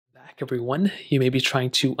Back everyone, you may be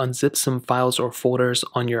trying to unzip some files or folders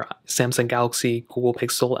on your Samsung Galaxy, Google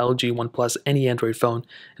Pixel, LG, OnePlus, any Android phone,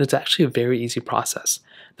 and it's actually a very easy process.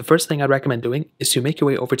 The first thing I'd recommend doing is to make your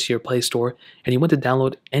way over to your Play Store and you want to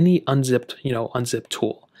download any unzip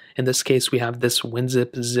tool. In this case, we have this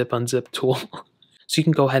Unzip zip unzip tool. So you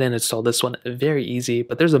can go ahead and install this one, very easy,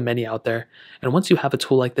 but there's a many out there. And once you have a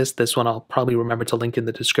tool like this one I'll probably remember to link in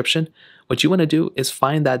the description. What you want to do is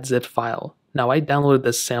find that zip file. Now I downloaded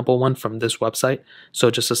this sample one from this website, so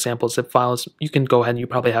just a sample zip files. You can go ahead and you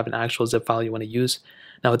probably have an actual zip file you want to use.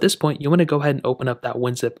 Now at this point, you want to go ahead and open up that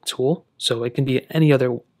Unzip tool. So it can be any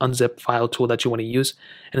other unzip file tool that you want to use.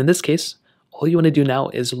 And in this case, all you want to do now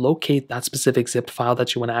is locate that specific zipped file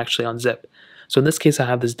that you want to actually unzip. So in this case, I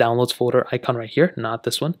have this downloads folder icon right here, not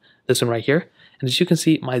this one right here. And as you can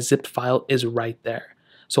see, my zipped file is right there.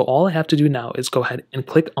 So all I have to do now is go ahead and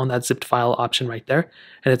click on that zipped file option right there.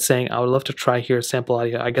 And it's saying, I would love to try here sample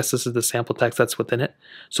audio. I guess this is the sample text that's within it.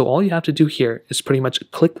 So all you have to do here is pretty much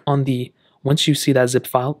click on once you see that zip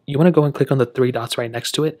file, you want to go and click on the three dots right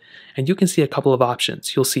next to it. And you can see a couple of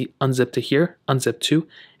options. You'll see unzip to here, unzip to,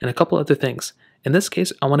 and a couple other things. In this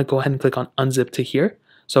case, I want to go ahead and click on unzip to here.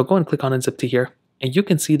 So I'll go and click on unzip to here, and you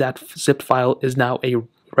can see that zipped file is now a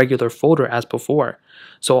regular folder as before.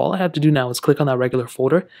 So all I have to do now is click on that regular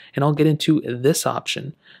folder, and I'll get into this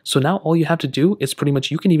option. So now all you have to do is pretty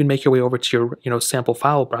much, you can even make your way over to your sample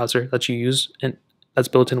file browser that you use and that's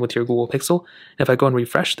built in with your Google Pixel. And if I go and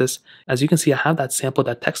refresh this, as you can see, I have that sample,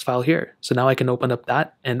 that text file here. So now I can open up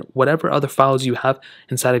that, and whatever other files you have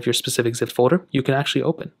inside of your specific zip folder, you can actually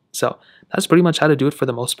open. So that's pretty much how to do it for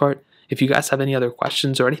the most part. If you guys have any other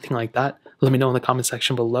questions or anything like that, let me know in the comment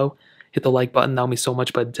section below. Hit the like button, that would mean so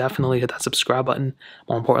much, but definitely hit that subscribe button.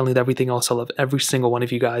 More importantly than everything else, I love every single one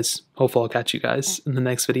of you guys. Hopefully I'll catch you guys in the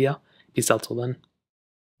next video. Peace out till then.